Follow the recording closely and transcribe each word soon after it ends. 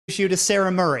You to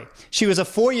Sarah Murray. She was a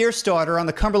 4-year starter on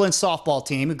the Cumberland softball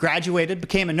team, graduated,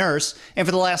 became a nurse, and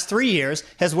for the last 3 years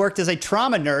has worked as a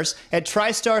trauma nurse at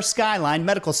TriStar Skyline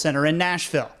Medical Center in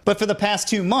Nashville. But for the past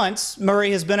 2 months,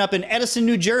 Murray has been up in Edison,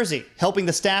 New Jersey, helping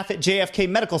the staff at JFK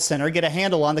Medical Center get a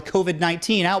handle on the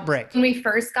COVID-19 outbreak. When we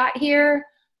first got here,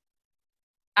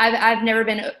 I've never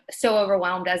been so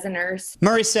overwhelmed as a nurse.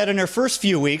 Murray said in her first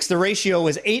few weeks, the ratio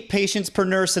was 8 patients per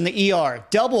nurse in the ER,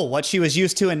 double what she was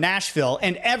used to in Nashville,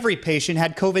 and every patient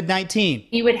had COVID-19.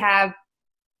 You would have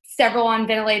several on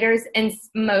ventilators and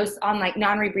most on like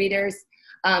non-rebreathers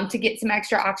to get some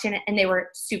extra oxygen, and they were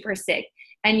super sick.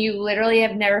 And you literally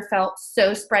have never felt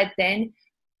so spread thin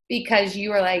because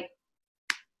you were like,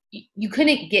 you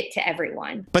couldn't get to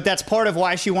everyone. But that's part of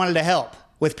why she wanted to help.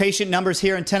 With patient numbers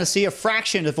here in Tennessee a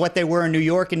fraction of what they were in New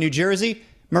York and New Jersey,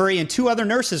 Murray and 2 other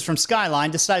nurses from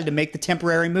Skyline decided to make the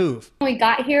temporary move. When we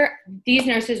got here, these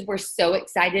nurses were so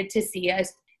excited to see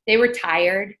us. They were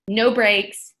tired, no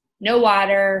breaks, no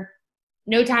water,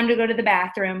 no time to go to the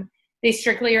bathroom. They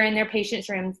strictly are in their patients'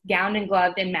 rooms, gowned and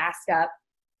gloved and masked up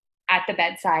at the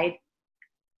bedside,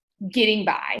 getting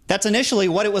by. That's initially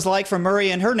what it was like for Murray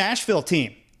and her Nashville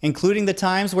team, including the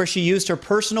times where she used her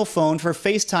personal phone for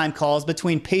FaceTime calls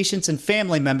between patients and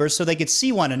family members so they could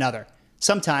see one another,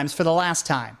 sometimes for the last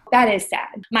time. That is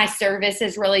sad. My service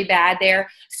is really bad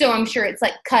there, so I'm sure it's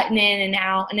like cutting in and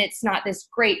out, and it's not this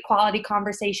great quality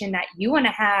conversation that you want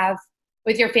to have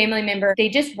with your family member. They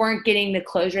just weren't getting the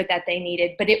closure that they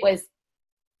needed, but it was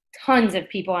tons of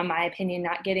people, in my opinion,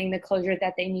 not getting the closure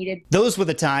that they needed. Those were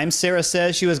the times Sarah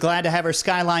says she was glad to have her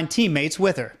Skyline teammates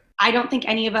with her. I don't think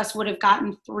any of us would have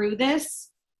gotten through this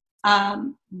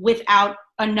without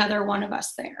another one of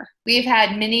us there. We've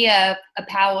had many a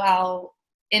powwow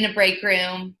in a break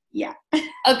room. Yeah.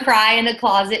 A cry in a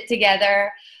closet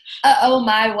together. Oh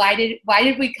my, why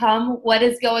did we come? What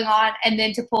is going on? And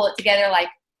then to pull it together like,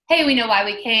 hey, we know why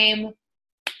we came.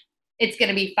 It's going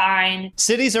to be fine.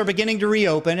 Cities are beginning to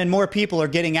reopen and more people are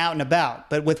getting out and about.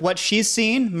 But with what she's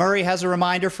seen, Murray has a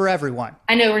reminder for everyone.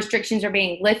 I know restrictions are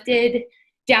being lifted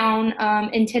down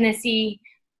in Tennessee,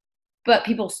 but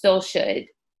people still should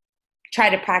try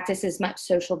to practice as much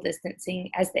social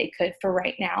distancing as they could for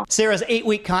right now. Sarah's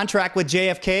 8-week contract with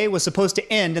JFK was supposed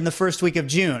to end in the first week of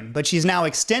June, but she's now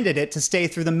extended it to stay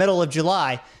through the middle of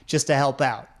July just to help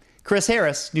out. Chris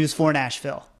Harris, News 4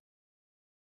 Nashville.